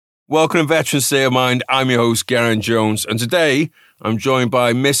Welcome to Veteran State of Mind. I'm your host, Garen Jones, and today I'm joined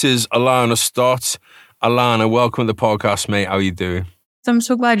by Mrs. Alana Stott. Alana, welcome to the podcast, mate. How are you doing? I'm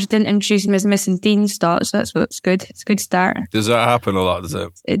so glad you didn't introduce me as Mrs. Dean Stott, so that's good. It's a good start. Does that happen a lot, does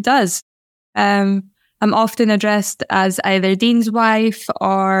it? It does. I'm often addressed as either Dean's wife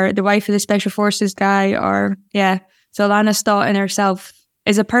or the wife of the Special Forces guy, So Alana Stott in herself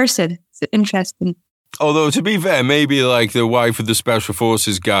is a person. It's interesting. Although, to be fair, maybe like the wife of the Special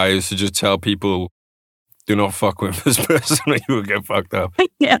Forces guy is to just tell people, do not fuck with this person or you will get fucked up.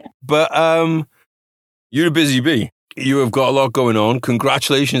 Yeah. But you're a busy bee. You have got a lot going on.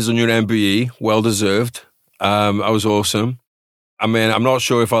 Congratulations on your MBE. Well deserved. That was awesome. I mean, I'm not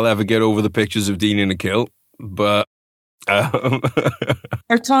sure if I'll ever get over the pictures of Dean in a kilt, but...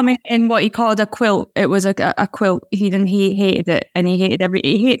 Or Tommy in what he called a quilt. It was a quilt. He hated it, and he hated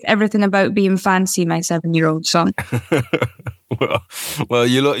everything about being fancy. My 7-year-old son. well,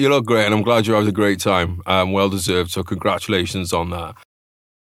 you look great, and I'm glad you had a great time. Well deserved. So congratulations on that.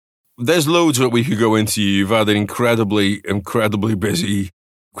 There's loads that we could go into. You've had an incredibly busy,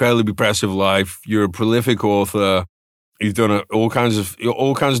 incredibly impressive life. You're a prolific author. You've done all kinds of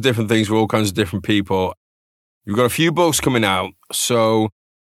different things for all kinds of different people. You've got a few books coming out, so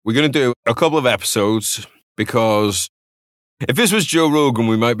we're going to do a couple of episodes because if this was Joe Rogan,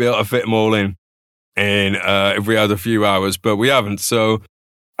 we might be able to fit them all in if we had a few hours, but we haven't. So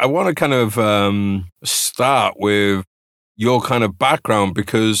I want to kind of start with your kind of background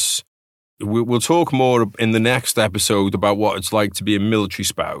because we'll talk more in the next episode about what it's like to be a military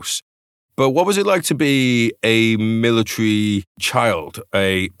spouse. But what was it like to be a military child,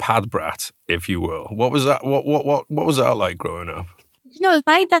 a pad brat, if you will? What was that? What was that like growing up? You know,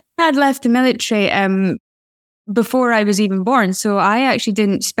 my dad left the military before I was even born, so I actually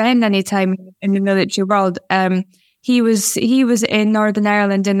didn't spend any time in the military world. He was in Northern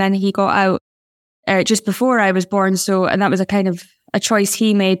Ireland, and then he got out just before I was born. So, and that was a kind of a choice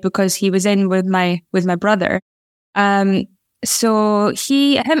he made because he was in with my brother. So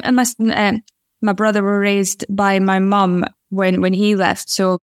him and my brother were raised by my mum when he left.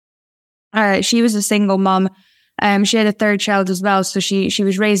 So she was a single mum. She had a third child as well. So she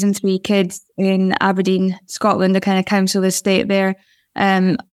was raising 3 kids in Aberdeen, Scotland, a kind of council estate there.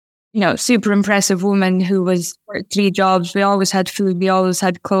 Super impressive woman who worked 3 jobs. We always had food, we always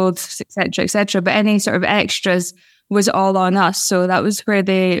had clothes, etc., etc. But any sort of extras was all on us. So that was where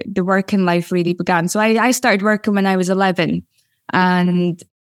the working life really began. So I started working when I was 11. And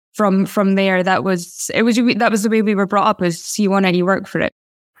from there, that was the way we were brought up, is you want it, you work for it.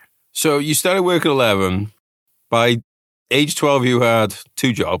 So you started work at 11. By age 12, you had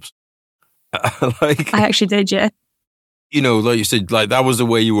 2 jobs. I actually did, yeah. You know, like you said, like that was the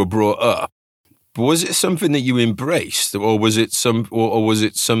way you were brought up. But was it something that you embraced, or was it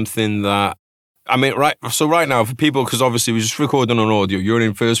something that? I mean, right. So right now, for people, because obviously we're just recording on audio. You're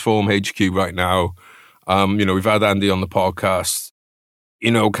in First Form HQ right now. We've had Andy on the podcast.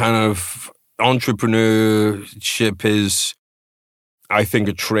 Kind of entrepreneurship is, I think,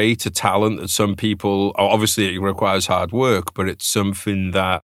 a trait, a talent that some people, obviously it requires hard work, but it's something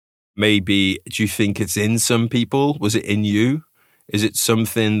that maybe, do you think it's in some people? Was it in you? Is it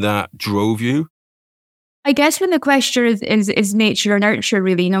something that drove you? I guess when the question is nature or nurture,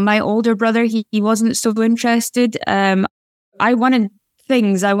 really. My older brother, he wasn't so interested. I wanted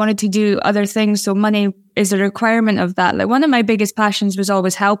things. I wanted to do other things. So money is a requirement of that. Like, one of my biggest passions was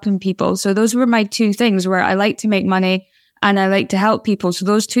always helping people. So those were my 2 things, where I like to make money and I like to help people. So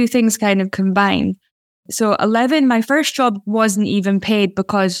those 2 things kind of combined. So 11, my first job wasn't even paid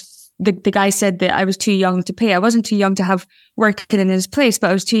because the guy said that I was too young to pay. I wasn't too young to have working in his place,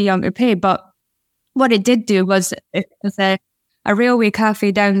 but I was too young to pay. But what it did do was it was a railway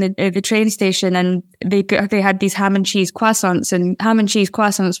cafe down the train station, and they had these ham and cheese croissants, and ham and cheese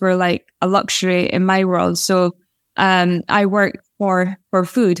croissants were like a luxury in my world. So I worked for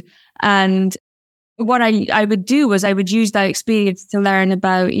food, and what I would do was I would use that experience to learn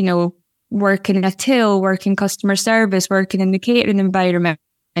about, working in a till, working customer service, working in the catering environment.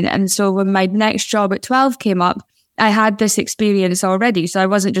 And so when my next job at 12 came up, I had this experience already. So I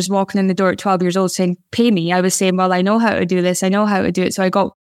wasn't just walking in the door at 12 years old saying, pay me. I was saying, well, I know how to do this. I know how to do it. So I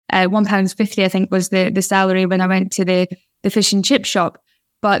got £1.50, I think, was the salary when I went to the fish and chip shop.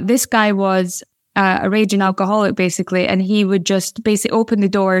 But this guy was a raging alcoholic, basically. And he would just basically open the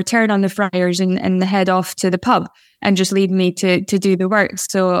door, turn on the fryers and head off to the pub and just leave me to do the work.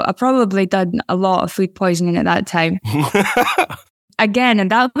 So I probably done a lot of food poisoning at that time. Again, and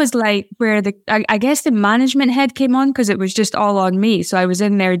that was like where I guess the management head came on, because it was just all on me. So I was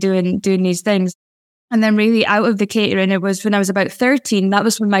in there doing these things. And then really out of the catering, it was when I was about 13, that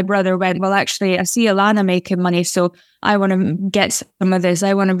was when my brother went, well, actually, I see Alana making money, so I want to get some of this.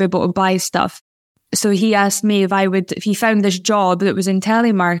 I want to be able to buy stuff. So he asked me if he found this job that was in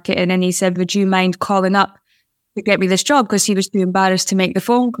telemarketing, and he said, would you mind calling up to get me this job? Because he was too embarrassed to make the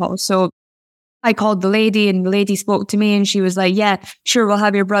phone call. So I called the lady, and the lady spoke to me, and she was like, yeah, sure, we'll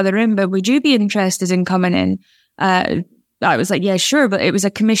have your brother in, but would you be interested in coming in? I was like, yeah, sure. But it was a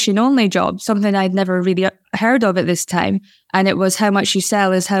commission only job, something I'd never really heard of at this time. And it was how much you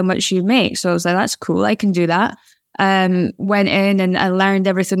sell is how much you make. So I was like, that's cool. I can do that. Went in and I learned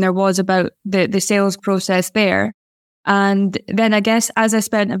everything there was about the sales process there. And then I guess as I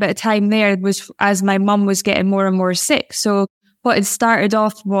spent a bit of time there was as my mum was getting more and more sick. So what had started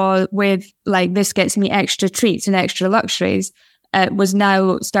off with like, this gets me extra treats and extra luxuries. Was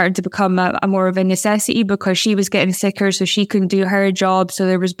now starting to become a more of a necessity because she was getting sicker, so she couldn't do her job. So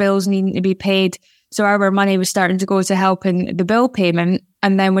there was bills needing to be paid. So our money was starting to go to helping the bill payment.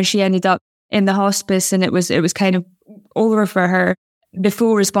 And then when she ended up in the hospice and it was kind of over for her, the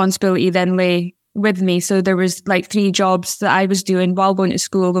full responsibility then lay with me. So there was like 3 jobs that I was doing while going to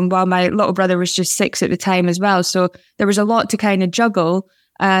school and while my little brother was just 6 at the time as well. So there was a lot to kind of juggle.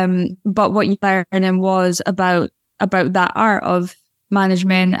 But what you learning was about that art of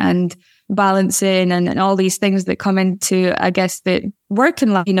management and balancing and all these things that come into, I guess, the working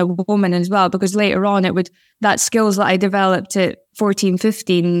life, a woman as well, because later on that skills that I developed at 14,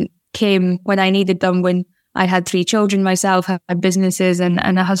 15 came when I needed them, when I had 3 children myself, had businesses and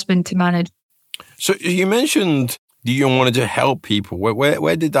a husband to manage. So you mentioned you wanted to help people.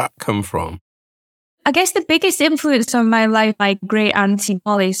 Where did that come from? I guess the biggest influence on my life, my great auntie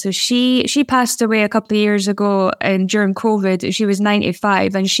Molly. So she passed away a couple of years ago, and during COVID, she was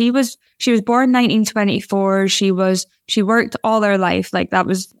 95, and she was born 1924. She worked all her life, like that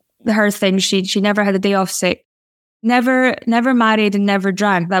was her thing. She never had a day off sick, never married, and never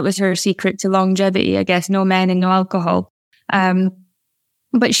drank. That was her secret to longevity, I guess. No men and no alcohol.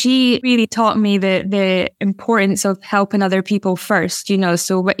 But she really taught me the importance of helping other people first.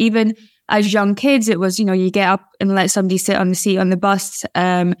 So even as young kids, it was, you get up and let somebody sit on the seat on the bus.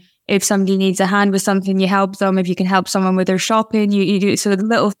 If somebody needs a hand with something, you help them. If you can help someone with their shopping, you do. So the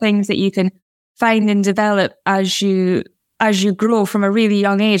little things that you can find and develop as you grow from a really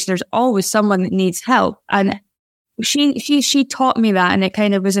young age, there's always someone that needs help. And she taught me that, and it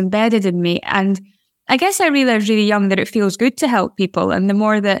kind of was embedded in me. And I guess I realized really young that it feels good to help people. And the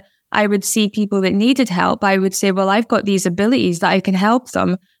more that I would see people that needed help, I would say, well, I've got these abilities that I can help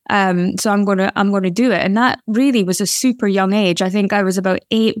them. So I'm going to do it. And that really was a super young age. I think I was about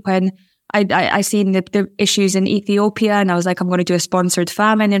 8 when I seen the issues in Ethiopia, and I was like, I'm going to do a sponsored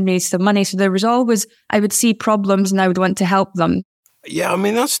famine and raise some money. So there was always, I would see problems and I would want to help them. Yeah. I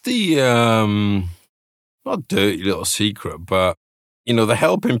mean, that's the, not dirty little secret, but the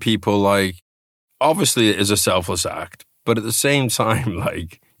helping people, like, obviously it is a selfless act, but at the same time,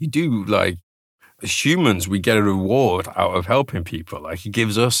 like, you do, like, as humans, we get a reward out of helping people. Like, it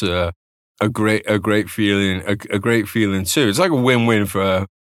gives us a great feeling, a great feeling too. It's like a win-win for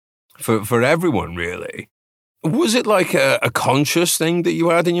everyone, really. Was it like a conscious thing that you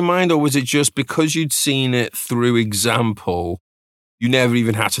had in your mind, or was it just because you'd seen it through example, you never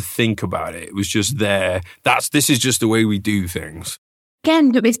even had to think about it? It was just there. This is just the way we do things.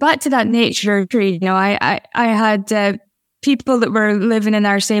 Again, it's back to that nature tree. I had people that were living in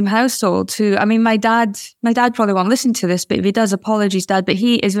our same household who, I mean, my dad probably won't listen to this, but if he does, apologies, Dad, but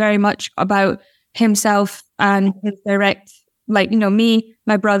he is very much about himself and his direct, like, me,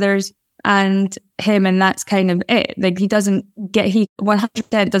 my brothers, and him, and that's kind of it. Like, he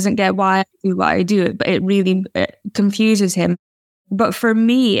 100% doesn't get why I do what I do, but it really confuses him. But for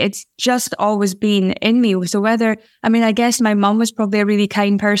me, it's just always been in me. So I guess my mum was probably a really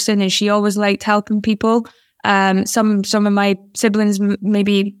kind person, and she always liked helping people. Some of my siblings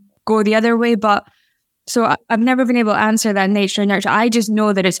maybe go the other way, but so I've never been able to answer that nature and nurture. I just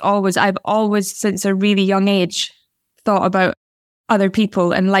know that I've always since a really young age thought about other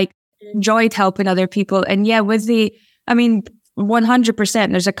people and like enjoyed helping other people. And yeah,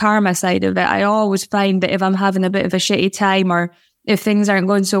 100% there's a karma side of it. I always find that if I'm having a bit of a shitty time, or if things aren't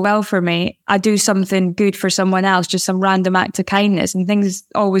going so well for me, I do something good for someone else, just some random act of kindness, and things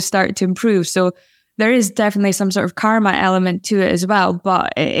always start to improve. So there is definitely some sort of karma element to it as well,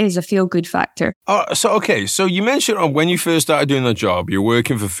 but it is a feel-good factor. So you mentioned when you first started doing that job, you're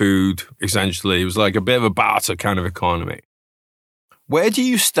working for food, essentially. It was like a bit of a barter kind of economy. Where do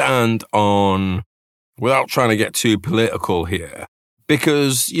you stand on, without trying to get too political here,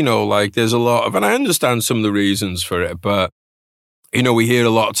 because, like, there's a lot of, and I understand some of the reasons for it, but we hear a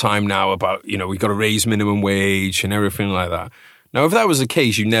lot of time now about, we've got to raise minimum wage and everything like that. Now, if that was the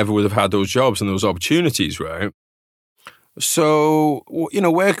case, you never would have had those jobs and those opportunities, right? So,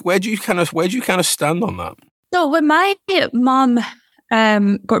 where do you kind of stand on that? So when my mom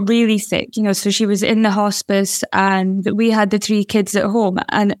got really sick, so she was in the hospice and we had the 3 kids at home,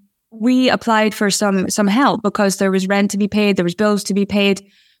 and we applied for some help because there was rent to be paid, there was bills to be paid.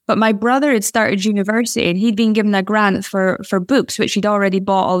 But my brother had started university and he'd been given a grant for books, which he'd already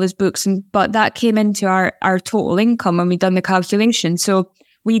bought all his books. But that came into our total income when we'd done the calculation. So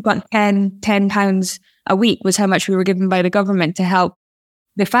we got £10 a week was how much we were given by the government to help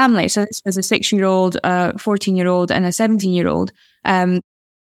the family. So this was a 6-year-old, a 14-year-old and a 17-year-old. And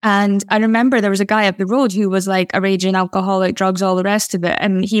I remember there was a guy up the road who was like a raging alcoholic, drugs, all the rest of it.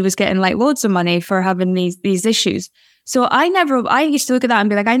 And he was getting like loads of money for having these issues. So I used to look at that and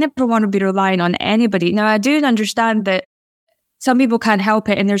be like, I never want to be relying on anybody. Now, I do understand that some people can't help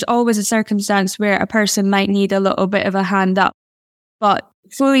it. And there's always a circumstance where a person might need a little bit of a hand up. But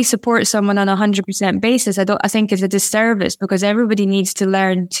fully support someone on 100% basis, I think is a disservice, because everybody needs to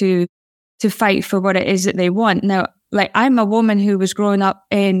learn to fight for what it is that they want. Now, like, I'm a woman who was growing up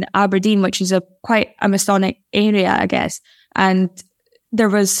in Aberdeen, which is quite a Masonic area, I guess. And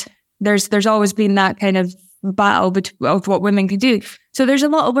there's always been that kind of battle of what women can do. So there's a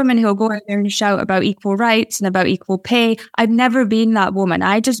lot of women who'll go out there and shout about equal rights and about equal pay. I've never been that woman.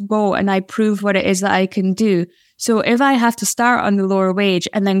 I just go and I prove what it is that I can do. So if I have to start on the lower wage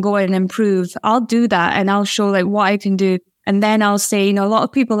and then go and improve, I'll do that and I'll show like what I can do. And then I'll say, a lot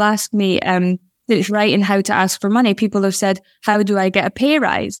of people ask me, it's right in how to ask for money. People have said, how do I get a pay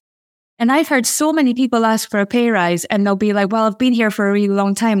rise? And I've heard so many people ask for a pay rise and they'll be like, well, I've been here for a really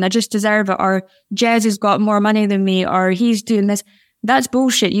long time and I just deserve it. Or Jez has got more money than me, or he's doing this. That's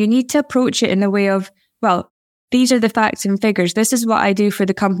bullshit. You need to approach it in the way of, well, these are the facts and figures. This is what I do for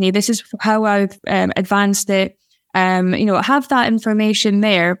the company. This is how I've advanced it. Have that information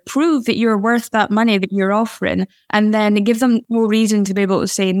there, prove that you're worth that money that you're offering, and then give them no reason to be able to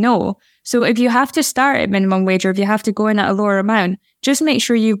say no. So if you have to start at minimum wage, or if you have to go in at a lower amount, just make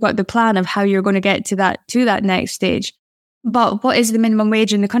sure you've got the plan of how you're going to get to that next stage. But what is the minimum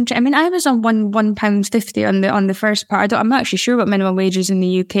wage in the country? I mean, I was on £1.50 on the first part. I'm not actually sure what minimum wage is in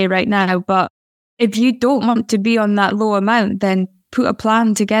the UK right now, but if you don't want to be on that low amount, then put a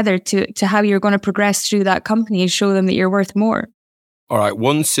plan together to how you're going to progress through that company and show them that you're worth more. All right,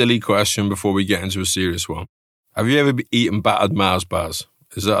 one silly question before we get into a serious one. Have you ever eaten battered Mars bars?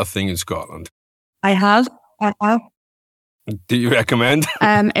 Is that a thing in Scotland? I have. Do you recommend?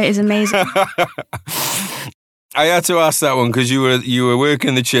 It is amazing. I had to ask that one because you were working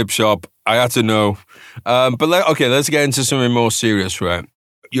in the chip shop. I had to know. Let's get into something more serious, right?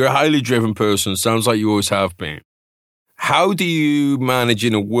 You're a highly driven person. Sounds like you always have been. How do you manage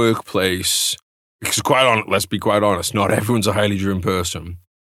in a workplace? Because let's be quite honest, not everyone's a highly driven person.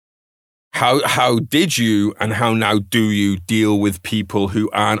 How did you and how now do you deal with people who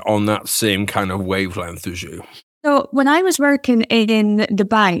aren't on that same kind of wavelength as you? So when I was working in the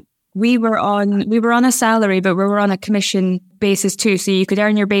bank, we were on a salary, but we were on a commission basis too. So you could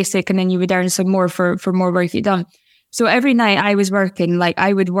earn your basic and then you would earn some more for more work you'd done. So every night I was working, like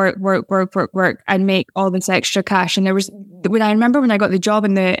I would work and make all this extra cash. And when I got the job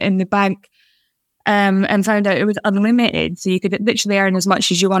in the bank, and found out it was unlimited. So you could literally earn as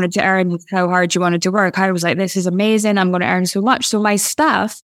much as you wanted to earn with how hard you wanted to work. I was like, this is amazing. I'm going to earn so much. So my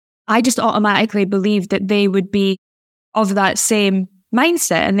staff, I just automatically believed that they would be of that same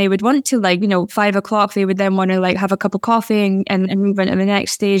mindset and they would want to 5 o'clock, they would then want to have a cup of coffee and move into the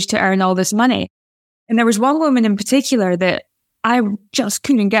next stage to earn all this money. And there was one woman in particular that I just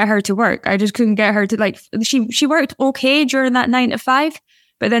couldn't get her to work. I just couldn't get her to she worked okay during that 9 to 5.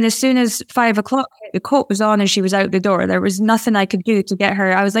 But then as soon as 5 o'clock, the coat was on and she was out the door. There was nothing I could do to get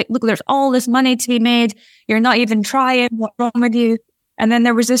her. I was like, look, there's all this money to be made. You're not even trying. What's wrong with you? And then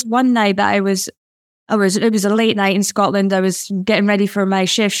there was this one night that it was a late night in Scotland. I was getting ready for my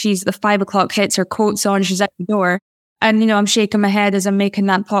shift. The 5 o'clock hits, her coat's on, she's out the door. And, I'm shaking my head as I'm making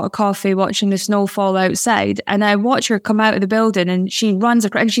that pot of coffee, watching the snow fall outside. And I watch her come out of the building and she runs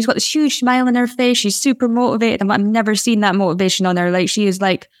across and she's got this huge smile on her face. She's super motivated. I've never seen that motivation on her. She is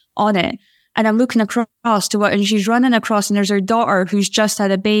on it. And I'm looking across to and she's running across and there's her daughter who's just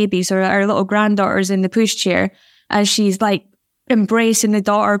had a baby. So her little granddaughter's in the pushchair and she's embracing the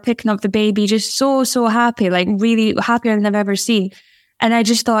daughter, picking up the baby, just so, so happy, really happier than I've ever seen. And I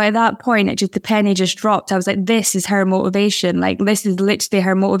just thought at that point, the penny just dropped. I was like, this is her motivation. This is literally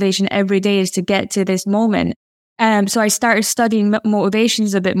her motivation every day is to get to this moment. So I started studying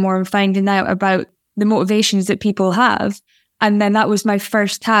motivations a bit more and finding out about the motivations that people have. And then that was my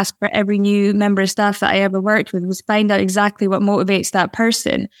first task for every new member of staff that I ever worked with, was find out exactly what motivates that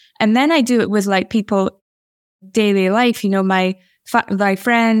person. And then I do it with like people daily life, my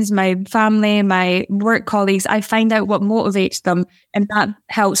friends, my family, my work colleagues. I find out what motivates them, and that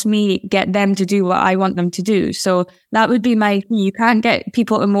helps me get them to do what I want them to do. So that would be you can't get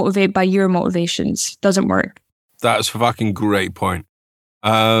people to motivate by your motivations. Doesn't work. That's a fucking great point.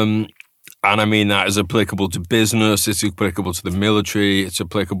 And I mean, that is applicable to business. It's applicable to the military. It's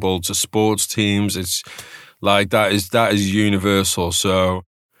applicable to sports teams. It's like, that is universal. So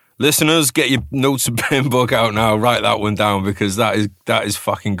listeners, get your notes and pen book out now. Write that one down, because that is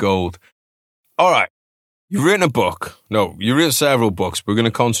fucking gold. All right. You've written a book. No, you've written several books. We're going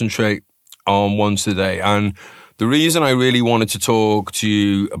to concentrate on one today. And the reason I really wanted to talk to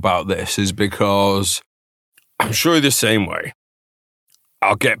you about this is because I'm sure you're the same way.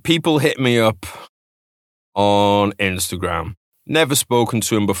 I'll get people hit me up on Instagram. Never spoken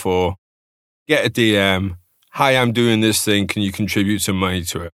to them before. Get a DM. Hi, I'm doing this thing. Can you contribute some money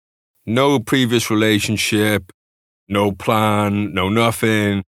to it? No previous relationship, no plan, no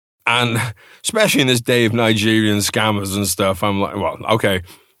nothing. And especially in this day of Nigerian scammers and stuff, I'm like, well, okay,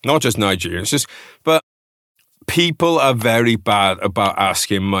 not just Nigerians, but people are very bad about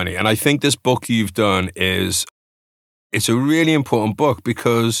asking money. And I think this book you've done it's a really important book,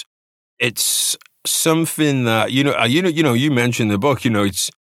 because it's something that, you mentioned in the book,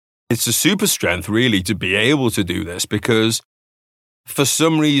 it's a super strength really to be able to do this, because for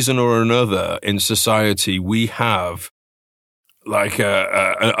some reason or another in society, we have like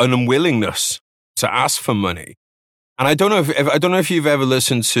an unwillingness to ask for money. And I don't know if you've ever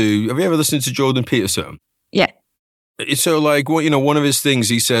listened to, have you ever listened to Jordan Peterson? Yeah. So like, one of his things,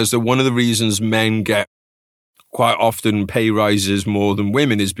 he says that one of the reasons men get quite often pay rises more than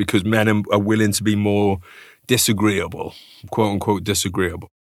women is because men are willing to be more disagreeable, quote unquote disagreeable.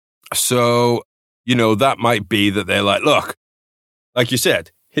 So, that might be that they're like, look, like you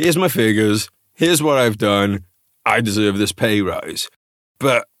said, here's my figures, here's what I've done, I deserve this pay rise.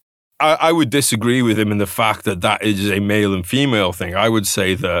 But I would disagree with him in the fact that is a male and female thing. I would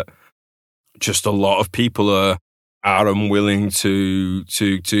say that just a lot of people are unwilling to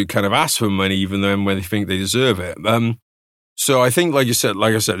kind of ask for money, even though when they think they deserve it. So I think, like I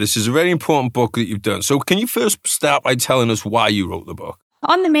said, this is a very important book that you've done. So can you first start by telling us why you wrote the book?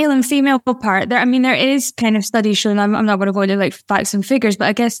 On the male and female part, there is kind of studies showing, I'm not going to go into like facts and figures, but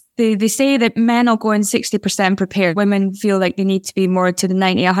I guess they say that men will go in 60% prepared. Women feel like they need to be more to the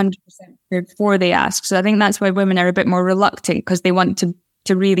 90, 100% prepared before they ask. So I think that's why women are a bit more reluctant, because they want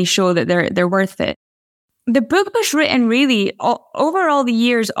to really show that they're worth it. The book was written really over all the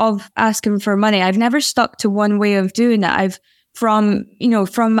years of asking for money. I've never stuck to one way of doing it. I've from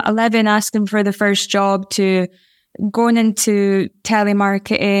 11 asking for the first job to going into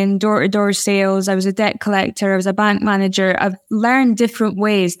telemarketing, door-to-door sales. I was a debt collector. I was a bank manager. I've learned different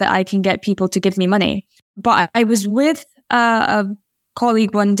ways that I can get people to give me money. But I was with a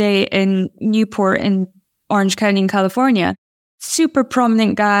colleague one day in Newport in Orange County in California. Super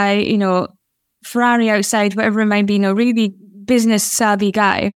prominent guy, Ferrari outside, whatever it might be, really business savvy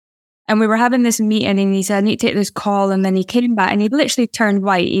guy. And we were having this meeting, and he said, I need to take this call. And then he came back and he literally turned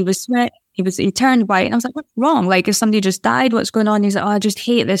white. He was sweating. He turned white. And I was like, what's wrong? Like, if somebody just died, what's going on? He's like, I just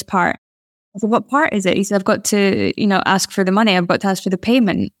hate this part. I said, what part is it? He said, I've got to, ask for the money. I've got to ask for the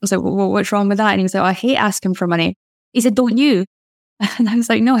payment. I was like, well, what's wrong with that? And he was like, I hate asking for money. He said, don't you? And I was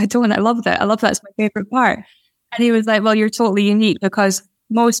like, no, I don't. I love that. It's my favorite part. And he was like, well, you're totally unique, because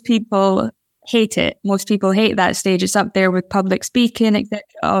most people hate it. Most people hate that stage. It's up there with public speaking,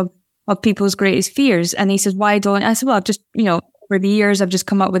 etc., of people's greatest fears. And he says, why don't I? said, well, I've just, over the years, I've just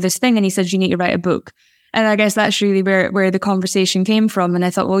come up with this thing. And he says, you need to write a book. And I guess that's really where the conversation came from. And I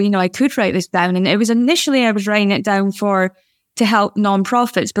thought, well, I could write this down. And it was initially, I was writing it down to help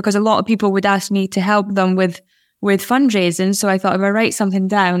nonprofits, because a lot of people would ask me to help them with fundraising. So I thought, if I write something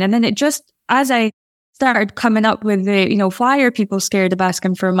down, and then it just, as I started coming up with why are people scared of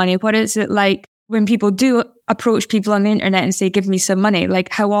asking for money? What is it like when people do approach people on the internet and say, give me some money? Like,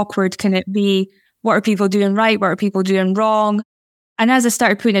 how awkward can it be? What are people doing right? What are people doing wrong? And as I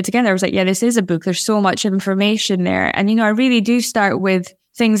started putting it together, I was like, yeah, this is a book. There's so much information there. And, I really do start with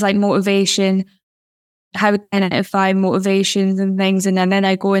things like motivation, how to identify motivations and things. And then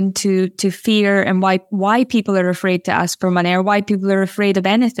I go into fear and why people are afraid to ask for money, or why people are afraid of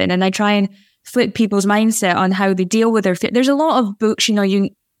anything. And I try and flip people's mindset on how they deal with their fear. There's a lot of books,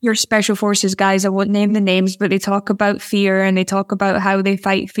 your special forces guys, I won't name the names, but they talk about fear and they talk about how they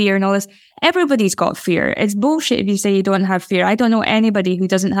fight fear and all this. Everybody's got fear. It's bullshit if you say you don't have fear. I don't know anybody who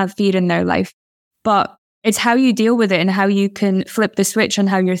doesn't have fear in their life. But It's how you deal with it and how you can flip the switch on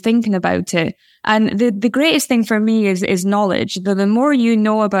how you're thinking about it. And the greatest thing for me is knowledge. The more you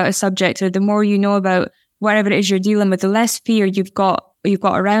know about a subject, or the more you know about whatever it is you're dealing with, the less fear you've got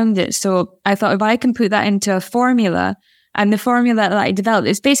around it. So I thought, if I can put that into a formula, and the formula that I developed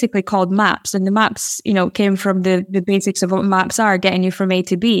is basically called MAPS. And the MAPS, came from the basics of what MAPS are, getting you from A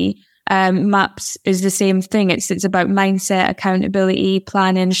to B. MAPS is the same thing. It's about mindset, accountability,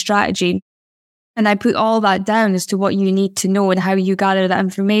 planning, strategy. And I put all that down as to what you need to know and how you gather that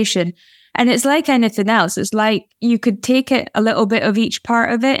information. And it's like anything else. It's like you could take it a little bit of each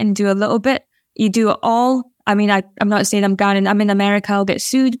part of it and do a little bit. You do it all. I mean, I'm not saying I'm in America, I'll get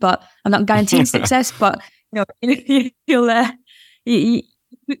sued, but I'm not guaranteeing success. But you'll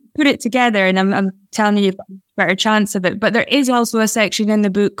put it together, and I'm telling you, you've got a better chance of it. But there is also a section in the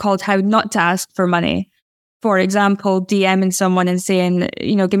book called How Not to Ask for Money. For example, DMing someone and saying,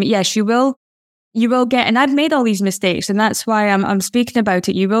 give me, yes, you will get, and I've made all these mistakes, and that's why I'm speaking about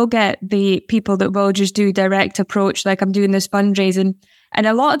it. You will get the people that will just do direct approach, like I'm doing this fundraising. And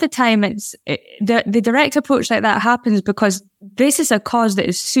a lot of the time the direct approach like that happens because this is a cause that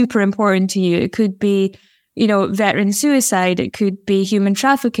is super important to you. It could be, veteran suicide. It could be human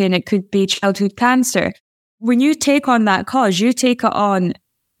trafficking. It could be childhood cancer. When you take on that cause, you take it on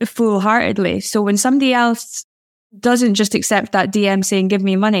full-heartedly. So when somebody else doesn't just accept that DM saying, give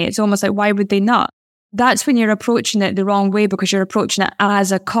me money, it's almost like, why would they not? That's when you're approaching it the wrong way, because you're approaching it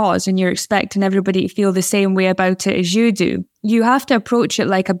as a cause and you're expecting everybody to feel the same way about it as you do. You have to approach it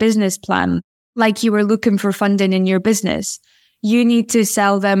like a business plan, like you were looking for funding in your business. You need to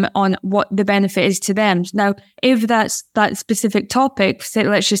sell them on what the benefit is to them. Now, if that's that specific topic, say,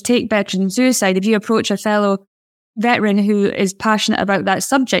 let's just take veteran suicide. If you approach a fellow veteran who is passionate about that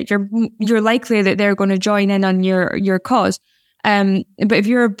subject, you're likely that they're going to join in on your cause. But if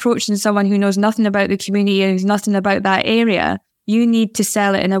you're approaching someone who knows nothing about the community and knows nothing about that area, you need to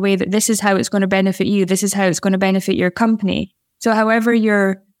sell it in a way that this is how it's going to benefit you. This is how it's going to benefit your company. So however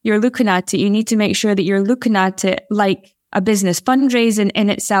you're looking at it, you need to make sure that you're looking at it like a business. Fundraising in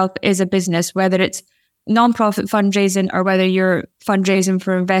itself is a business, whether it's nonprofit fundraising or whether you're fundraising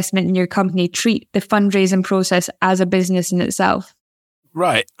for investment in your company. Treat the fundraising process as a business in itself.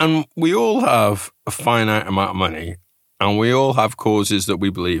 Right. And we all have a finite amount of money, and we all have causes that we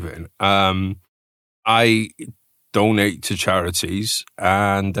believe in. I donate to charities,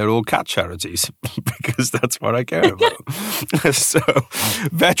 and they're all cat charities because that's what I care about. So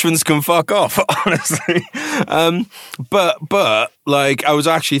veterans can fuck off, honestly. But like, I was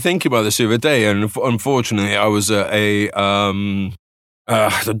actually thinking about this the other day, and unfortunately I was at I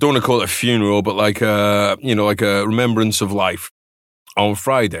don't want to call it a funeral, but like a remembrance of life on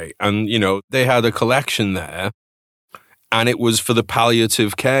Friday. And, they had a collection there, and it was for the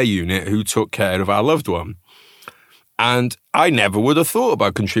palliative care unit who took care of our loved one. And I never would have thought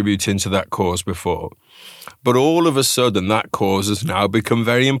about contributing to that cause before. But all of a sudden, that cause has now become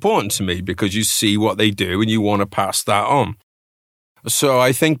very important to me, because you see what they do and you want to pass that on. So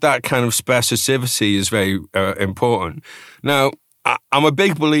I think that kind of specificity is very important. Now, I'm a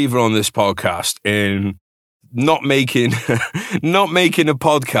big believer on this podcast in not making a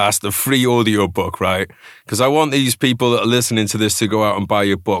podcast a free audio book, right? Because I want these people that are listening to this to go out and buy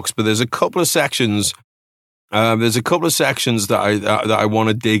your books. But there's a couple of sections that I want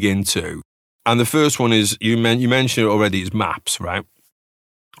to dig into, and the first one is you mentioned it already, is MAPS, right?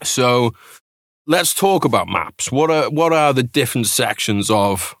 So let's talk about MAPS. What are the different sections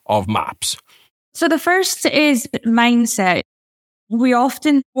of MAPS? So the first is mindset. We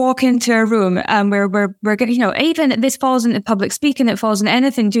often walk into a room and we're even this falls into public speaking, it falls into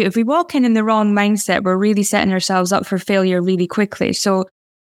anything. If we walk in the wrong mindset, we're really setting ourselves up for failure really quickly. So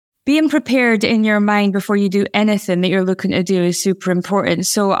being prepared in your mind before you do anything that you're looking to do is super important.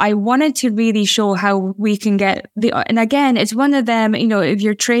 So I wanted to really show how we can and again, it's one of them, if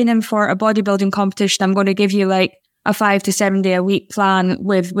you're training for a bodybuilding competition, I'm going to give you like a 5 to 7 day a week plan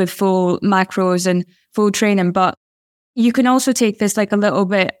with full macros and full training. But you can also take this like a little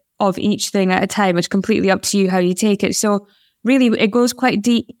bit of each thing at a time. It's completely up to you how you take it. So really, it goes quite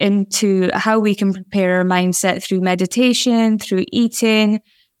deep into how we can prepare our mindset through meditation, through eating,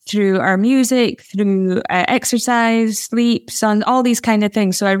 through our music, through exercise, sleep, sun, all these kind of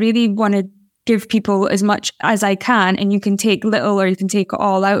things. So I really want to give people as much as I can, and you can take little or you can take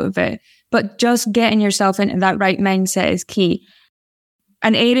all out of it. But just getting yourself into that right mindset is key.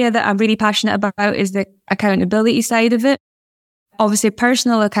 An area that I'm really passionate about is the accountability side of it. Obviously,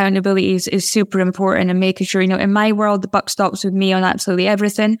 personal accountability is super important, and making sure, in my world, the buck stops with me on absolutely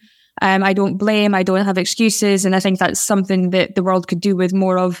everything. I don't blame, I don't have excuses. And I think that's something that the world could do with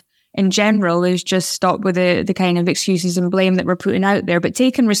more of in general is just stop with the kind of excuses and blame that we're putting out there, but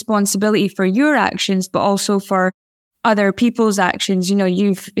taking responsibility for your actions, but also for other people's actions.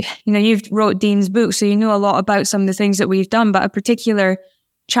 You've wrote Dean's book, so you know a lot about some of the things that we've done, but a particular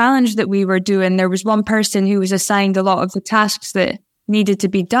challenge that we were doing, there was one person who was assigned a lot of the tasks that needed to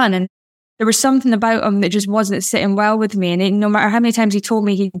be done. And there was something about him that just wasn't sitting well with me. And no matter how many times he told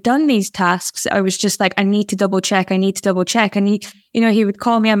me he'd done these tasks, I was just like, I need to double check. And he would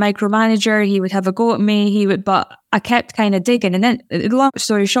call me a micromanager. He would have a go at me. But I kept kind of digging. And then, long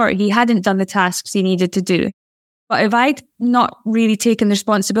story short, he hadn't done the tasks he needed to do. But if I'd not really taken the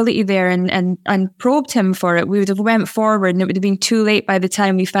responsibility there and probed him for it, we would have went forward, and it would have been too late by the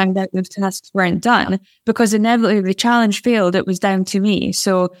time we found out the tasks weren't done, because inevitably if the challenge failed, it was down to me.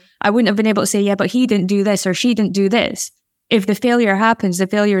 So I wouldn't have been able to say, yeah, but he didn't do this or she didn't do this. If the failure happens, the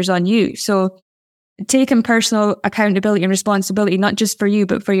failure is on you. So taking personal accountability and responsibility, not just for you,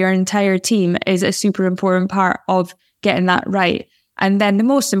 but for your entire team, is a super important part of getting that right. And then the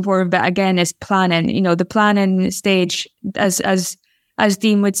most important bit, again, is planning. The planning stage, as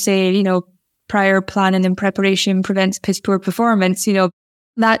Dean would say, prior planning and preparation prevents piss poor performance.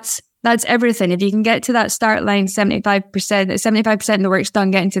 That's everything. If you can get to that start line, 75% of the work's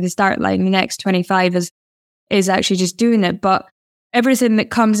done getting to the start line. The next 25 is actually just doing it. But everything that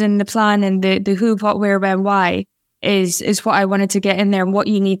comes in the plan and the who, what, where, when, why is what I wanted to get in there, and what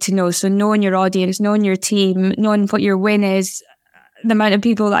you need to know. So knowing your audience, knowing your team, knowing what your win is. The amount of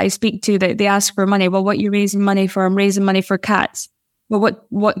people that I speak to, that they ask for money. Well, what are you raising money for? I'm raising money for cats. Well,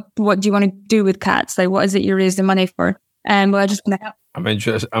 what do you want to do with cats? Like, what is it you're raising money for? Well, I just want to help. I'm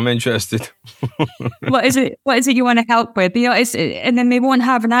interested. What is it you want to help with? And then they won't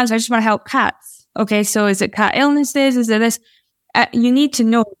have an answer. I just want to help cats. Okay, so is it cat illnesses? Is it this? You need to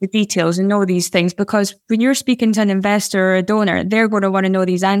know the details and know these things, because when you're speaking to an investor or a donor, they're going to want to know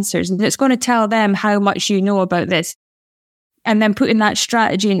these answers, and it's going to tell them how much you know about this. And then putting that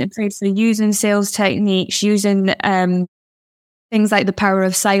strategy into place, so using sales techniques, using things like the power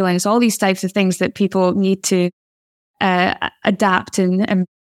of silence, all these types of things that people need to adapt and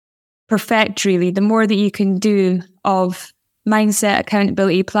perfect, really. The more that you can do of mindset,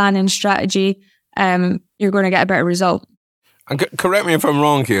 accountability, planning, strategy, you're going to get a better result. And correct me if I'm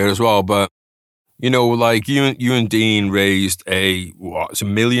wrong here as well, but like you and Dean raised it's £1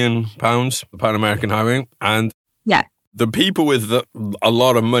 million, the Pan American Highway, and yeah. The people with a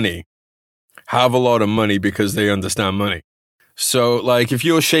lot of money have a lot of money because they understand money. So, like, if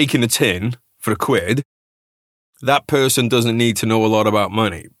you're shaking a tin for £1, that person doesn't need to know a lot about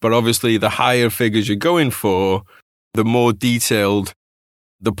money. But obviously, the higher figures you're going for, the more detailed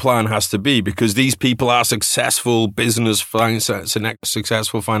the plan has to be, because these people are successful business,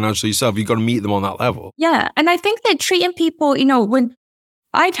 successful financially yourself. You've got to meet them on that level. Yeah. And I think that treating people, when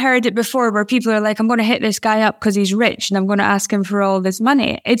I've heard it before where people are like, I'm going to hit this guy up because he's rich and I'm going to ask him for all this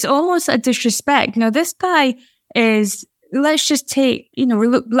money. It's almost a disrespect. This guy is, let's just take,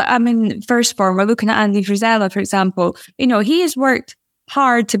 first form, we're looking at Andy Frisella, for example. He has worked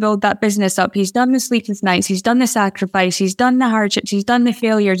hard to build that business up. He's done the sleepless nights. He's done the sacrifice. He's done the hardships. He's done the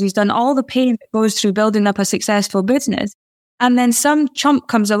failures. He's done all the pain that goes through building up a successful business. And then some chump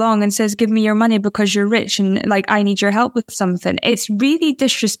comes along and says, give me your money because you're rich and like, I need your help with something. It's really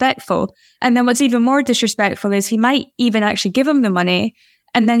disrespectful. And then what's even more disrespectful is he might even actually give him the money,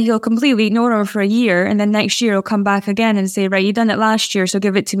 and then he'll completely ignore him for a year. And then next year he'll come back again and say, right, you done it last year, so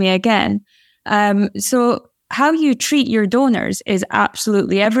give it to me again. So how you treat your donors is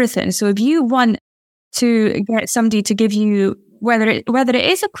absolutely everything. So if you want to get somebody to give you, whether it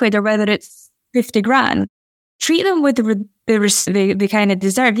is £1 or whether it's 50 grand, treat them with the kind of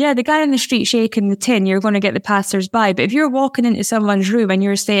deserve. Yeah, the guy on the street shaking the tin, you're going to get the passers-by. But if you're walking into someone's room and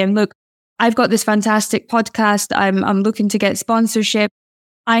you're saying, look, I've got this fantastic podcast, I'm looking to get sponsorship.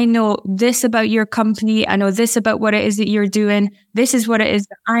 I know this about your company. I know this about what it is that you're doing. This is what it is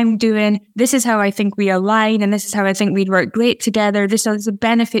that I'm doing. This is how I think we align, and this is how I think we'd work great together. This is the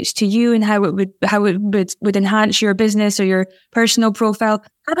benefits to you and how it would enhance your business or your personal profile.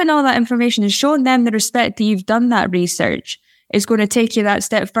 Having all that information and showing them the respect that you've done that research is going to take you that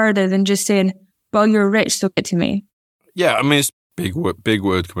step further than just saying, well, you're rich, so get to me. Yeah, I mean, it's big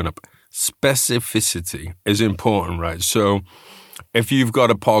word coming up. Specificity is important, right? So if you've got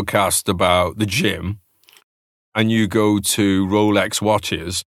a podcast about the gym and you go to Rolex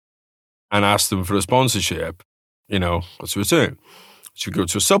watches and ask them for a sponsorship, what's the return? So you go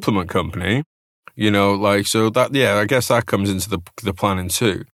to a supplement company, so that, yeah, I guess that comes into the planning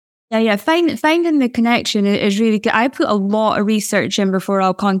too. Yeah. Finding the connection is really good. I put a lot of research in before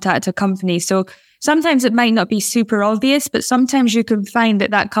I'll contact a company. So sometimes it might not be super obvious, but sometimes you can find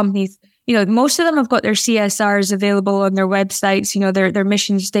that company's, most of them have got their CSRs available on their websites, their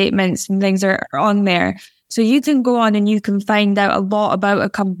mission statements and things are on there. So you can go on and you can find out a lot about a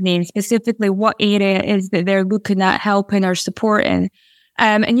company and specifically what area it is that they're looking at helping or supporting.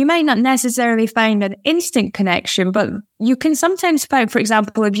 And you might not necessarily find an instant connection, but you can sometimes find, for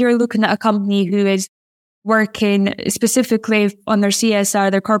example, if you're looking at a company who is working specifically on their CSR,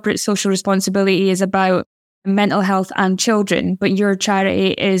 their corporate social responsibility is about mental health and children, but your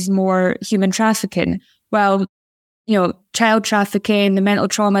charity is more human trafficking. Well, child trafficking, the mental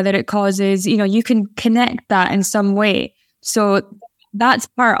trauma that it causes, you can connect that in some way. So that's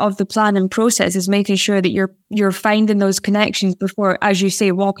part of the planning process, is making sure that you're finding those connections before, as you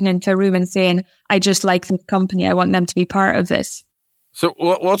say, walking into a room and saying, I just like this company, I want them to be part of this. So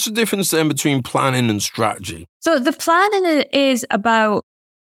what's the difference then between planning and strategy? So the planning is about,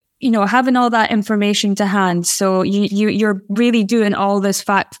 having all that information to hand. So you're really doing all this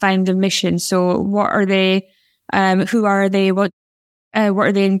fact-finding mission. So what are they? Who are they? What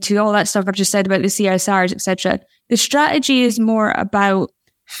are they into? All that stuff I've just said about the CSRs, etc. The strategy is more about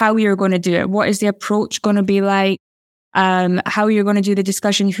how you're going to do it. What is the approach going to be like? How you're going to do the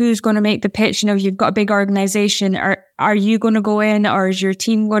discussion? Who's going to make the pitch? You've got a big organization. Are you going to go in, or is your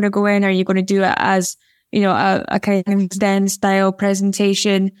team going to go in? Are you going to do it as a kind of Zen style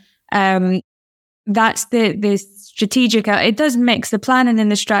presentation? That's the strategic. It does mix. The planning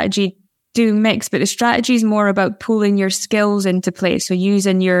and the strategy do mix, but the strategy is more about pulling your skills into place. So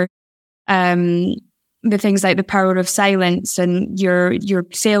using your the things like the power of silence and your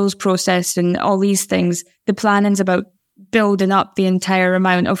sales process and all these things. The planning's about building up the entire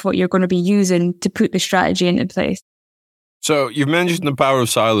amount of what you're going to be using to put the strategy into place. So you've mentioned the power of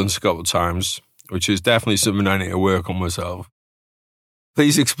silence a couple of times, which is definitely something I need to work on myself.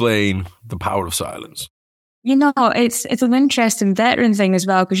 Please explain the power of silence. It's an interesting veteran thing as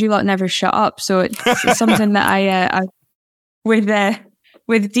well, because you lot never shut up. So it's something that I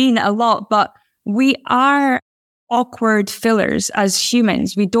with Dean a lot. But we are awkward fillers as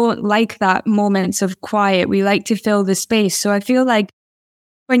humans. We don't like that moments of quiet. We like to fill the space. So I feel like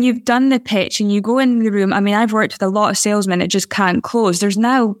when you've done the pitch and you go in the room, I've worked with a lot of salesmen that just can't close. There's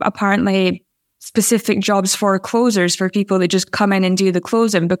now apparently specific jobs for closers, for people that just come in and do the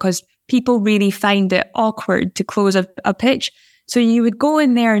closing, because people really find it awkward to close a pitch. So you would go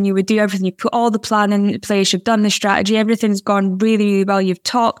in there and you would do everything. You put all the plan in place. You've done the strategy. Everything's gone really, really well. You've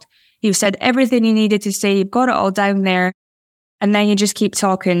talked. You've said everything you needed to say. You've got it all down there. And then you just keep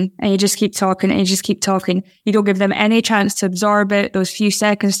talking and you just keep talking and you just keep talking. You don't give them any chance to absorb it, those few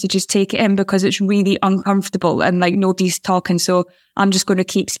seconds to just take it in, because it's really uncomfortable and like nobody's talking. So I'm just going to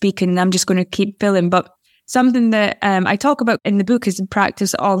keep speaking and I'm just going to keep filling. But something that I talk about in the book is the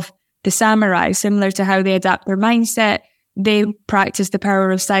practice of the samurai, similar to how they adapt their mindset. They practice the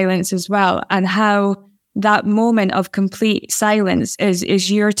power of silence as well, and how that moment of complete silence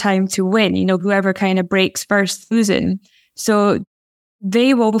is your time to win. Whoever kind of breaks first losing. So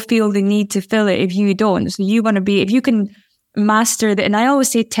they will feel the need to fill it if you don't. So you want to be, if you can master that, and I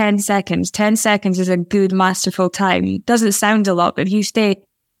always say 10 seconds. 10 seconds is a good masterful time. It doesn't sound a lot, but if you stay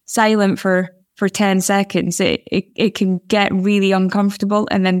silent for 10 seconds, it can get really uncomfortable,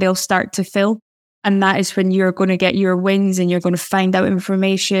 and then they'll start to fill. And that is when you're going to get your wins and you're going to find out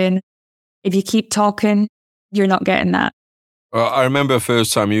information. If you keep talking, you're not getting that. Well, I remember the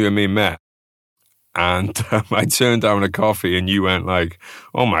first time you and me met, and I turned down a coffee and you went like,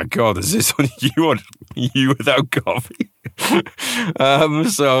 oh my God, is this what you want? You without coffee?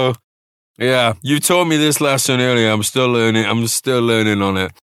 So yeah, you taught me this lesson earlier. I'm still learning on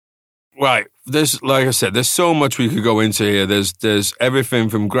it. Right. Like I said, there's so much we could go into here. There's everything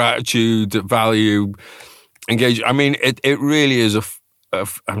from gratitude, value, engagement. It really is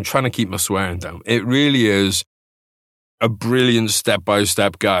I'm trying to keep my swearing down. It really is a brilliant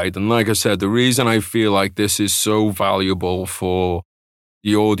step-by-step guide. And like I said, the reason I feel like this is so valuable for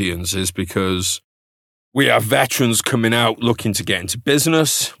the audience is because we have veterans coming out looking to get into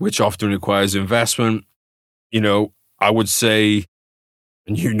business, which often requires investment. I would say,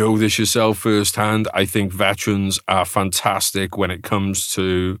 and you know this yourself firsthand, I think veterans are fantastic when it comes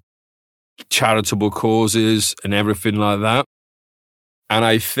to charitable causes and everything like that. And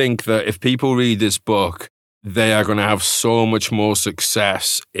I think that if people read this book, they are going to have so much more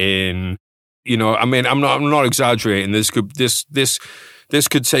success in, I'm not exaggerating. This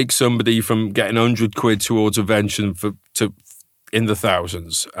could take somebody from getting 100 quid towards a venture to in the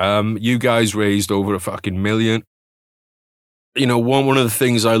thousands. You guys raised over $1 million. one of the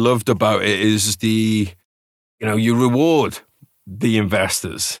things I loved about it is you reward the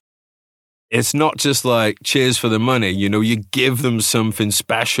investors. It's not just like, cheers for the money, you give them something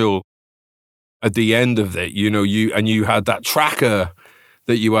special at the end of it. You had that tracker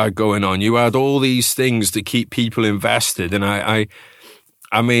that you had going on. You had all these things to keep people invested. And I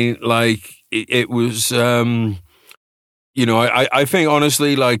mean, like, it was, I think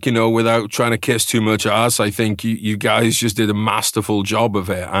honestly, like, without trying to kiss too much ass, I think you guys just did a masterful job of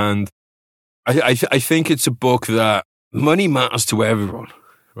it. And I think it's a book that money matters to everyone,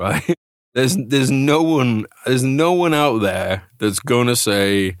 right? There's no one out there that's going to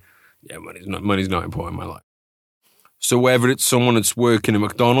say, yeah, money's not important in my life. So whether it's someone that's working at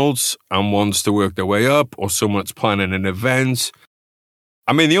McDonald's and wants to work their way up, or someone that's planning an event,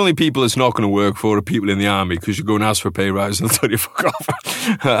 I mean, the only people it's not going to work for are people in the army, because you go and ask for a pay rise and they'll tell you fuck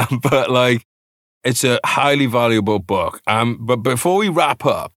off. But like, it's a highly valuable book. But before we wrap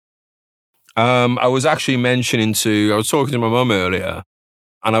up, I was actually I was talking to my mum earlier,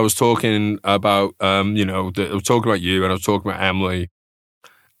 and I was talking about, I was talking about you, and I was talking about Emily.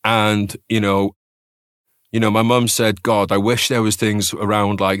 And, my mum said, God, I wish there was things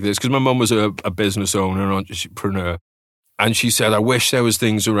around like this. Because my mum was a business owner, an entrepreneur. And she said, I wish there was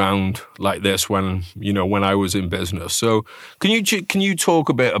things around like this when I was in business. So can you talk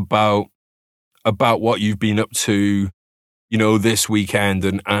a bit about what you've been up to, this weekend,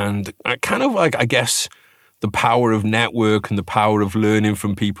 and kind of like, I guess, the power of network and the power of learning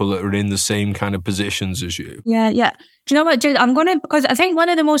from people that are in the same kind of positions as you? Yeah. Do you know what, Jude? Because I think one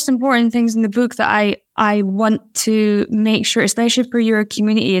of the most important things in the book that I want to make sure, especially for your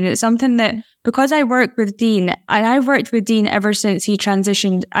community, and it's something that, because I work with Dean, and I've worked with Dean ever since he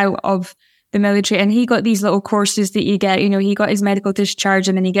transitioned out of the military, and he got these little courses that you get, he got his medical discharge,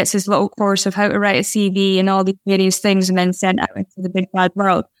 and then he gets his little course of how to write a CV and all these various things, and then sent out into the big bad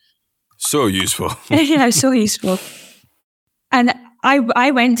world. So useful. Yeah, so useful. And I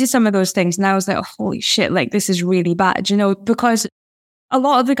went to some of those things and I was like, oh, holy shit, like, this is really bad, because a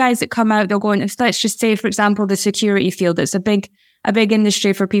lot of the guys that come out, they'll go into, let's just say, for example, the security field. It's a big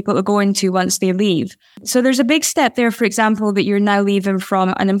industry for people to go into once they leave. So there's a big step there, for example, that you're now leaving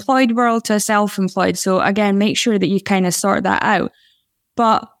from an employed world to a self-employed. So again, make sure that you kind of sort that out.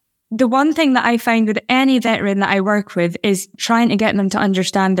 But the one thing that I find with any veteran that I work with is trying to get them to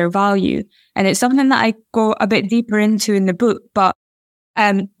understand their value. And it's something that I go a bit deeper into in the book. But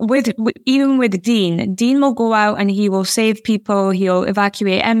even with Dean will go out and he will save people. He'll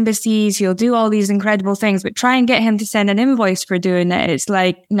evacuate embassies. He'll do all these incredible things, but try and get him to send an invoice for doing it. It's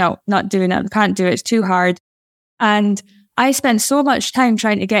like, no, not doing it. Can't do it. It's too hard. And I spent so much time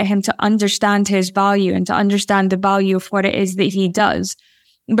trying to get him to understand his value and to understand the value of what it is that he does.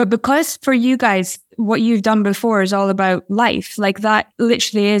 But because for you guys, what you've done before is all about life, like that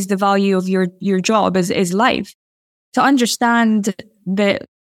literally is the value of your job is life. To understand that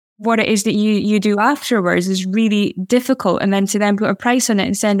what it is that you do afterwards is really difficult. And then to then put a price on it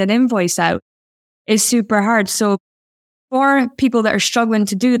and send an invoice out is super hard. So for people that are struggling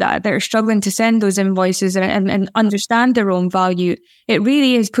to do that are struggling to send those invoices and understand their own value, it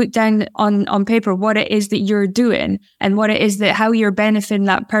really is put down on paper what it is that you're doing and what it is that how you're benefiting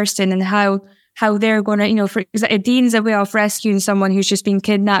that person and how they're going to, for example, Dean's a way of rescuing someone who's just been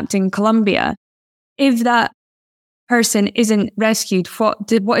kidnapped in Colombia. If that person isn't rescued,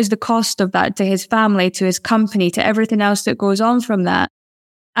 what is the cost of that to his family, to his company, to everything else that goes on from that?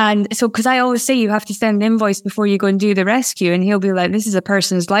 And so, because I always say you have to send an invoice before you go and do the rescue, and he'll be like, this is a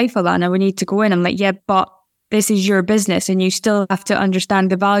person's life, Alana, we need to go in. I'm like, yeah, but this is your business and you still have to understand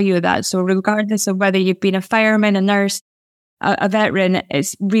the value of that. So regardless of whether you've been a fireman, a nurse, a veteran,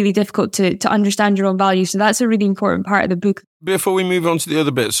 it's really difficult to understand your own value. So that's a really important part of the book. Before we move on to the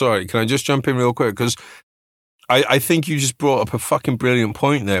other bit, sorry, can I just jump in real quick? Because I think you just brought up a fucking brilliant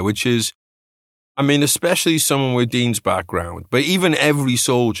point there, which is, I mean, especially someone with Dean's background, but even every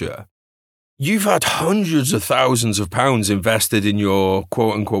soldier, you've had hundreds of thousands of pounds invested in your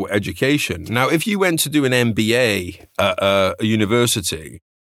quote unquote education. Now, if you went to do an MBA at a university,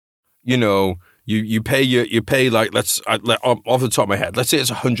 you pay like, off the top of my head, let's say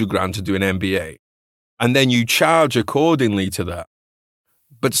it's $100,000 to do an MBA, and then you charge accordingly to that.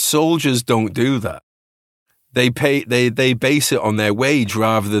 But soldiers don't do that. They base it on their wage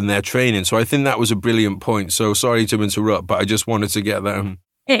rather than their training. So I think that was a brilliant point. So sorry to interrupt, but I just wanted to get that.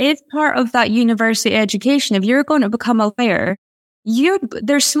 It is part of that university education. If you're going to become a lawyer,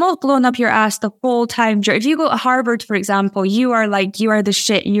 there's smoke blowing up your ass the whole time. If you go to Harvard, for example, you are the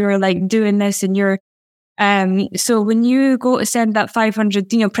shit. You are like doing this and you're, so when you go to send that 500,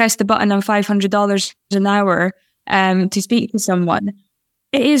 press the button on $500 an hour to speak to someone,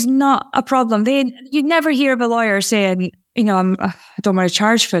 it is not a problem. You'd never hear of a lawyer saying, I don't want to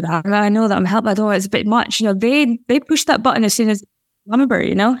charge for that. I know that I'm helped. I know it's a bit much. They push that button as soon as number,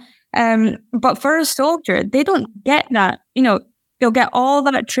 but for a soldier, they don't get that. They'll get all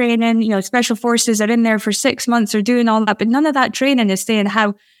that training. Special forces are in there for 6 months, are doing all that, but none of that training is saying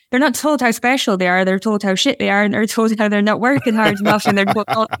how they're not told how special they are. They're told how shit they are, and they're told how they're not working hard enough, and they're told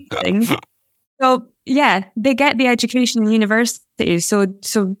all these things. So yeah, they get the education in universities. So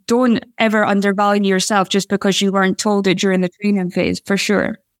don't ever undervalue yourself just because you weren't told it during the training phase, for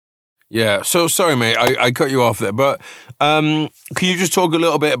sure. Yeah. So sorry, mate, I cut you off there, but can you just talk a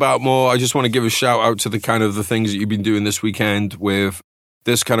little bit about more? I just want to give a shout out to the kind of the things that you've been doing this weekend with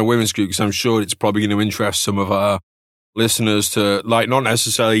this kind of women's group, because I'm sure it's probably going to interest some of our listeners to, like, not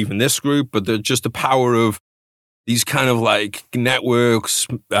necessarily even this group, but just the power of these kind of like networks,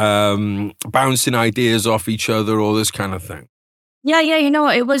 bouncing ideas off each other, all this kind of thing. Yeah.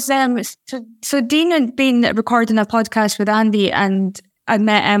 It was, so Dean had been recording a podcast with Andy, and I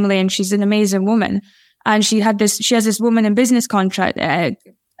met Emily, and she's an amazing woman. And she has this woman in business contract,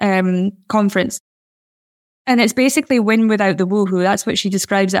 conference. And it's basically win without the woohoo. That's what she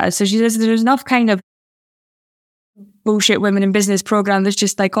describes it as. So she says there's enough kind of bullshit women in business program that's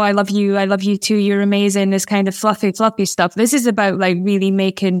just like, oh, I love you too, you're amazing, this kind of fluffy stuff. This is about like really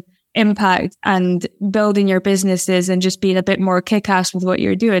making impact and building your businesses and just being a bit more kick-ass with what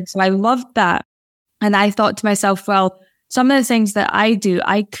you're doing. So I loved that. And I thought to myself, well, some of the things that I do,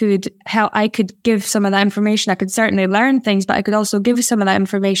 I could give some of that information. I could certainly learn things, but I could also give some of that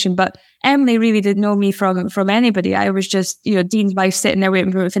information. But Emily really didn't know me from anybody. I was just, Dean's wife sitting there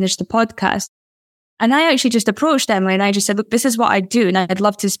waiting for me to finish the podcast. And I actually just approached Emily and I just said, look, this is what I do, and I'd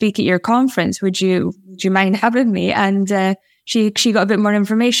love to speak at your conference. Would you mind having me? And she got a bit more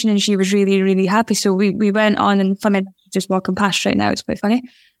information, and she was really, really happy. So we went on, and funny, just walking past right now, it's quite funny.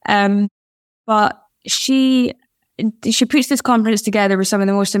 But she puts this conference together with some of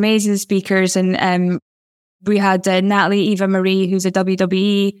the most amazing speakers, and we had Natalie Eva Marie, who's a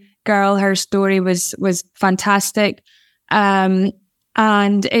WWE girl. Her story was fantastic.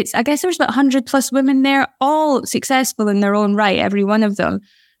 And I guess there's about 100 plus women there, all successful in their own right, every one of them.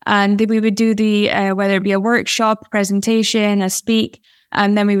 And we would do whether it be a workshop, presentation, a speak,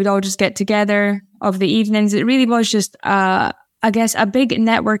 and then we would all just get together of the evenings. It really was just, I guess, a big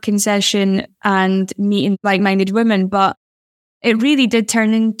networking session and meeting like-minded women. But it really did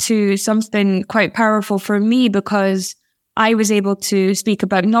turn into something quite powerful for me, because I was able to speak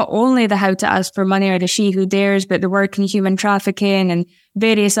about not only the how to ask for money or the she who dares, but the work in human trafficking and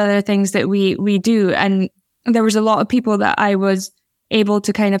various other things that we do. And there was a lot of people that I was able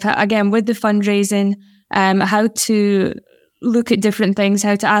to kind of, again, with the fundraising, how to look at different things,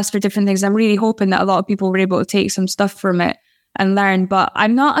 how to ask for different things. I'm really hoping that a lot of people were able to take some stuff from it and learn. But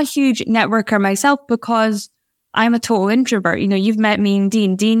I'm not a huge networker myself, because I'm a total introvert. You've met me and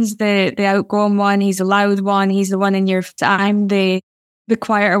Dean. Dean's the outgoing one. He's the loud one. He's the one I'm the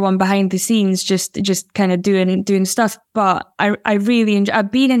quieter one behind the scenes, just kind of doing stuff. But I really enjoy, I've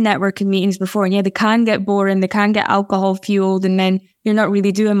been in networking meetings before, and yeah, they can get boring. They can get alcohol fueled, and then you're not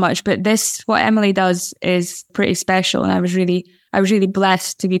really doing much. But what Emily does is pretty special. And I was really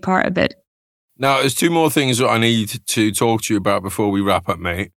blessed to be part of it. Now, there's two more things that I need to talk to you about before we wrap up,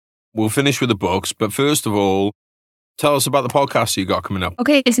 mate. We'll finish with the books, but first of all, tell us about the podcast you got coming up.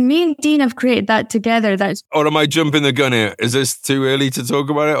 Okay, it's me and Dean have created that together. Or am I jumping the gun here? Is this too early to talk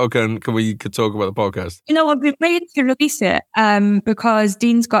about it, or can we talk about the podcast? We've waited to release it because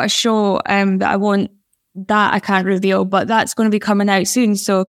Dean's got a show that I can't reveal, but that's going to be coming out soon.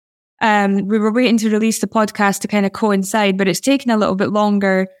 So we were waiting to release the podcast to kind of coincide, but it's taken a little bit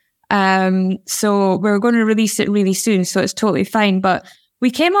longer. So we're going to release it really soon, so it's totally fine. But we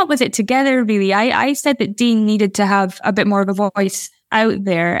came up with it together, really. I said that Dean needed to have a bit more of a voice out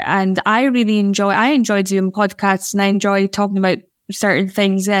there. And I really enjoy doing podcasts, and I enjoy talking about certain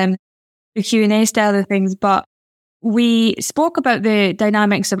things, the Q&A style of things. But we spoke about the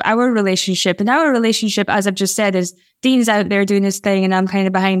dynamics of our relationship. And our relationship, as I've just said, is Dean's out there doing his thing, and I'm kind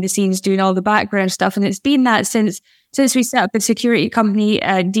of behind the scenes doing all the background stuff. And it's been that since we set up the security company.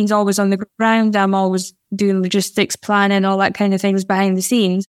 Dean's always on the ground. I'm always doing logistics, planning, all that kind of things behind the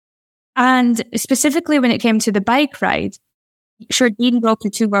scenes. And specifically when it came to the bike ride, sure, Dean broke the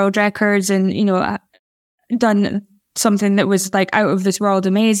 2 world records and, done something that was like out of this world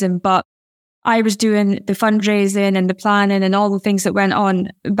amazing. But I was doing the fundraising and the planning and all the things that went on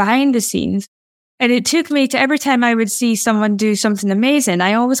behind the scenes. And it took me to, every time I would see someone do something amazing,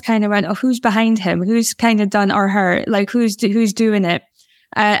 I always kind of went, oh, who's behind him? Who's kind of done or her? Like, who's doing it?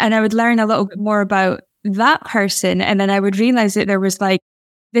 And I would learn a little bit more about that person. And then I would realize that there was like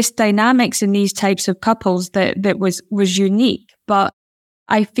this dynamics in these types of couples that was unique. But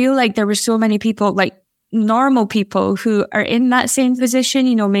I feel like there were so many people, like normal people who are in that same position.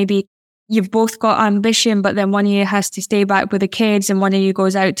 You know, maybe you've both got ambition, but then one of you has to stay back with the kids and one of you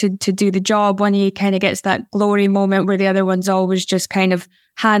goes out to do the job. One of you kind of gets that glory moment where the other one's always just kind of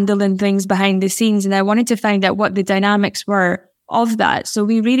handling things behind the scenes. And I wanted to find out what the dynamics were of that. So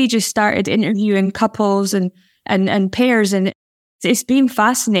we really just started interviewing couples and pairs. And it's been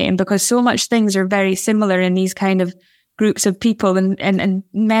fascinating because so much things are very similar in these kind of groups of people. And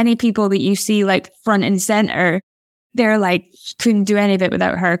many people that you see like front and center, they're like, couldn't do any of it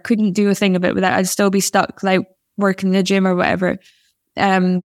without her, couldn't do a thing of it without, I'd still be stuck like working in the gym or whatever.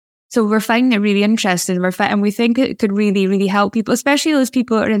 So we're finding it really interesting. And we think it could really, really help people, especially those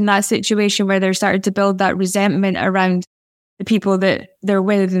people who are in that situation where they're starting to build that resentment around the people that they're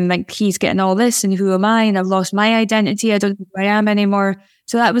with, and like, he's getting all this and who am I? And I've lost my identity. I don't know who I am anymore.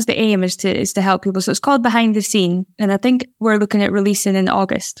 So that was the aim, is to help people. So it's called Behind the Scene. And I think we're looking at releasing in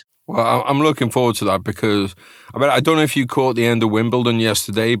August. Well, I'm looking forward to that because I don't know if you caught the end of Wimbledon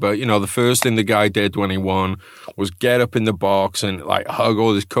yesterday, but, you know, the first thing the guy did when he won was get up in the box and like hug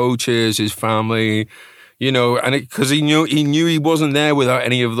all his coaches, his family, you know, and because he knew he wasn't there without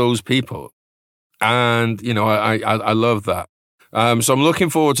any of those people. And, you know, I love that. So I'm looking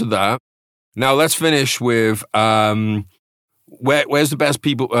forward to that. Now let's finish with where's the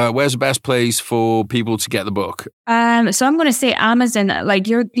best place for people to get the book? So I'm going to say Amazon. Like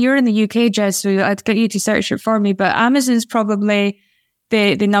you're in the UK, Jess, so I'd get you to search it for me. But Amazon's probably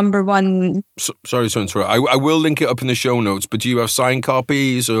the number one. Sorry to interrupt. I will link it up in the show notes. But do you have signed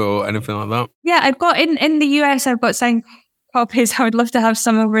copies or anything like that? Yeah, I've got in the US. I've got signed copies. I would love to have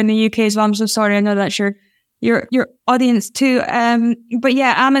some over in the UK as well. I'm so sorry. I know that's your audience too. But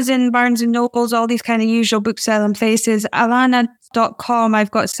yeah, Amazon, Barnes and Nobles, all these kind of usual book selling places. Alana.com,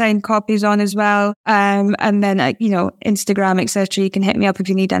 I've got signed copies on as well. And then, you know, Instagram, etc. You can hit me up if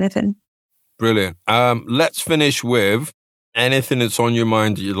you need anything. Brilliant. Let's finish with anything that's on your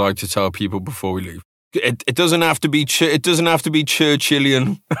mind that you'd like to tell people before we leave. It doesn't have to be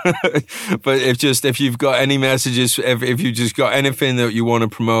Churchillian, but if you've got any messages, if you just got anything that you want to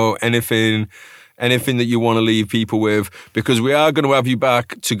promote, anything that you want to leave people with, because we are going to have you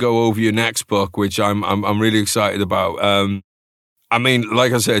back to go over your next book, which I'm really excited about. I mean,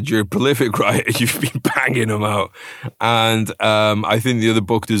 like I said, you're a prolific writer. You've been banging them out, and I think the other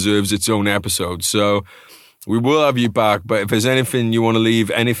book deserves its own episode. So we will have you back. But if there's anything you want to leave,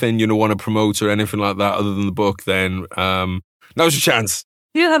 anything you don't want to promote or anything like that other than the book, then now's your chance.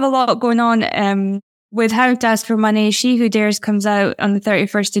 You have a lot going on. With How to Ask for Money, She Who Dares comes out on the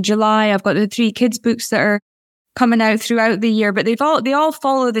 31st of July. I've got the 3 kids books that are coming out throughout the year, but they all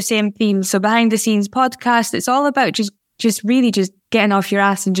follow the same theme. So Behind the Scenes podcast, it's all about just really getting off your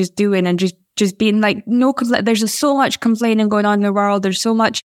ass and just doing and just being like, there's just so much complaining going on in the world. There's so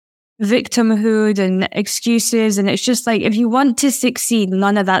much victimhood and excuses. And it's just like, if you want to succeed,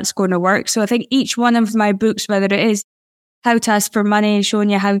 none of that's going to work. So I think each one of my books, whether it is How to Ask for Money, showing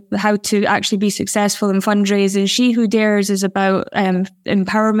you how to actually be successful in fundraising. She Who Dares is about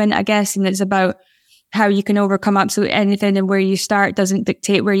empowerment, I guess, and it's about how you can overcome absolutely anything, and where you start doesn't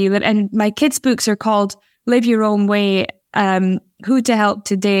dictate where you live. And my kids' books are called Live Your Own Way, Who to Help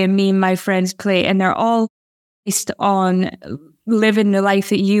Today, and Me and My Friends Play. And they're all based on living the life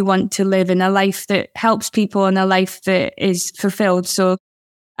that you want to live, and a life that helps people, and a life that is fulfilled. So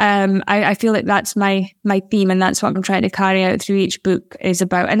I feel like that's my theme, and that's what I'm trying to carry out through each book, is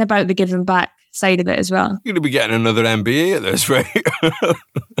about the giving back side of it as well. You're going to be getting another MBE at this, right?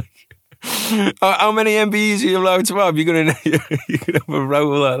 How many MBEs are you allowed to have? You're going to have a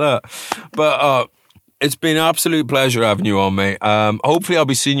roll like that. But it's been an absolute pleasure having you on, mate. Hopefully I'll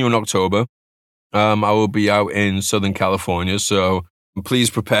be seeing you in October. I will be out in Southern California, so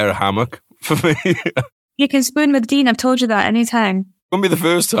please prepare a hammock for me. You can spoon with Dean. I've told you that anytime. Won't be the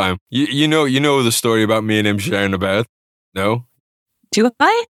first time. You know the story about me and him sharing a bed? No? Do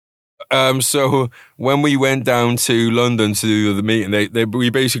I? So when we went down to London to do the meeting, we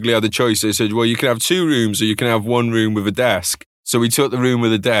basically had a choice. They said, well, you can have 2 rooms or you can have 1 room with a desk. So we took the room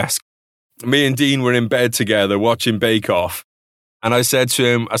with a desk. Me and Dean were in bed together watching Bake Off. And I said to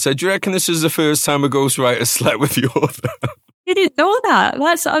him, do you reckon this is the first time a ghostwriter slept with the author? You didn't know that?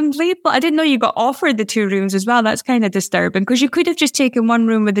 That's unbelievable. I didn't know you got offered the 2 rooms as well. That's kind of disturbing, because you could have just taken 1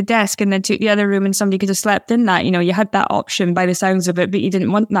 room with a desk and then took the other room and somebody could have slept in that. You know, you had that option by the sounds of it, but you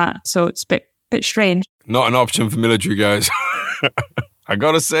didn't want that. So it's a bit strange. Not an option for military guys. I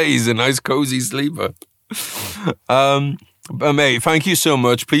gotta say, he's a nice, cozy sleeper. Mate, thank you so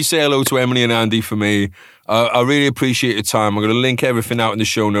much. Please say hello to Emily and Andy for me. I really appreciate your time. I'm going to link everything out in the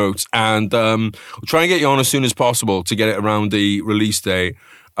show notes, and we'll try and get you on as soon as possible to get it around the release date.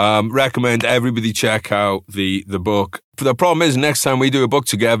 Recommend everybody check out the book. But the problem is, next time we do a book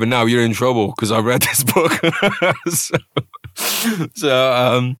together, now you're in trouble because I read this book.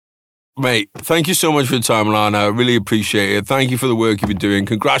 so, mate, thank you so much for your time, Alana. I really appreciate it. Thank you for the work you've been doing.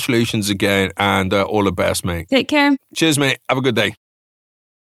 Congratulations again, and all the best, mate. Take care. Cheers, mate. Have a good day.